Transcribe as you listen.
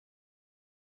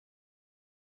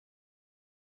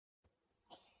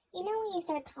You know when you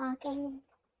start talking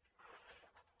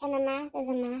and the math is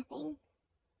a mathing?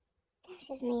 That's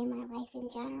just me and my life in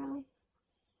general.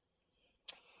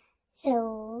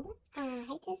 So,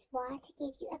 I just want to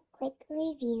give you a quick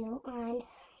review on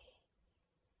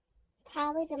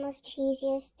probably the most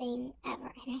cheesiest thing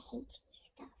ever. And I hate cheesy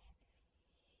stuff.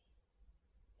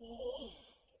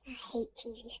 I hate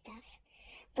cheesy stuff.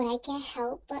 But I can't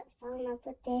help but fall in love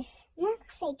with this. I'm not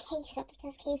going to say queso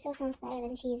because queso sounds better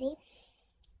than cheesy.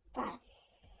 But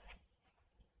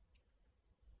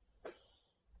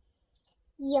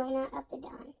Yona of the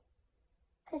Dawn.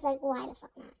 Because, like, why the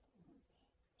fuck not?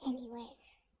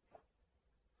 Anyways.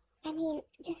 I mean,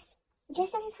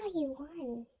 just on how you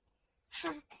won.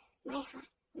 Hack. My hack.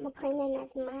 I'm going to claim him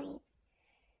as mine.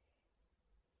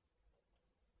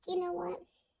 You know what?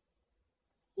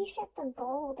 He set the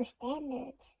goal, the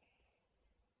standards.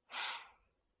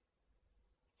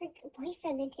 For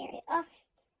boyfriend material. Oh.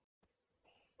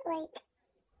 Like,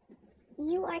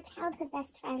 you are childhood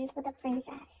best friends with a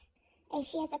princess. And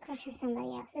she has a crush on somebody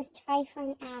else. This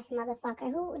trifling ass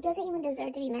motherfucker who doesn't even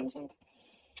deserve to be mentioned.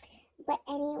 But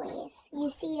anyways, you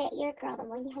see that your girl, the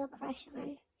one you have a crush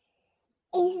on,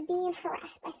 is being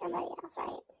harassed by somebody else,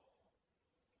 right?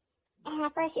 And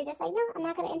at first you're just like, no, I'm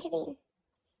not going to intervene.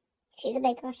 She's a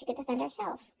big girl, she could defend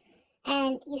herself.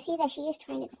 And you see that she is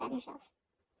trying to defend herself.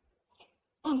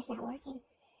 And it's not working.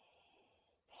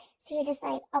 So you're just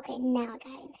like, okay, now I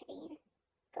gotta intervene.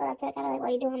 Go up to the guy, like, what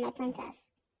are you doing, my princess?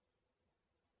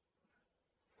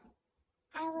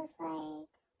 I was like,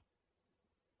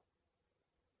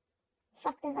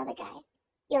 fuck this other guy.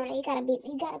 Yona, you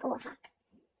gotta go with Hawk.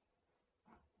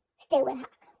 Stay with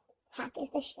Hawk. Hawk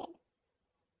is the shit.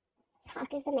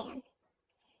 Hawk is the man.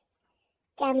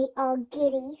 Got me all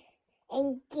giddy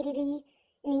and giddity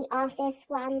in the office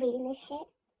while I'm reading this shit.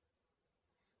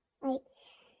 Like,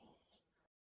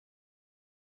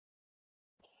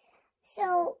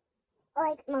 so,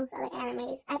 like most other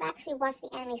animes, I've actually watched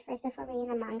the anime first before reading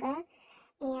the manga,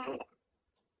 and,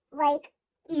 like,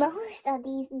 most of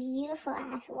these beautiful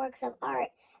ass works of art,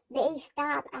 they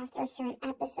stop after a certain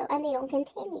episode, and they don't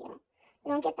continue. They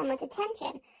don't get that much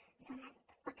attention. So I'm like, what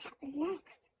the fuck happens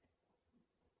next?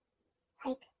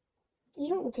 Like, you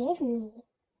don't give me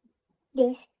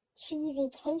this cheesy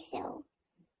queso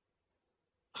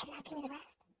and not give me the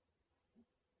rest.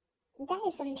 That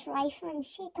is some trifling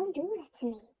shit. Don't do this to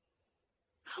me.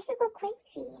 I could go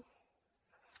crazy.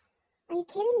 Are you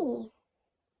kidding me?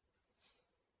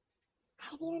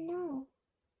 I need to know.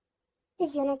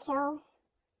 Does Yona kill,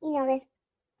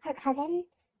 her cousin?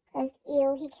 Because,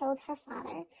 ew, he killed her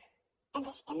father. And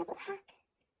then she ended up with Huck.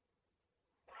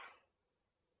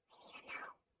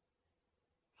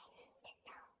 I need to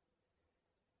know.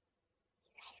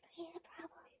 You guys created a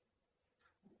problem.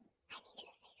 I need you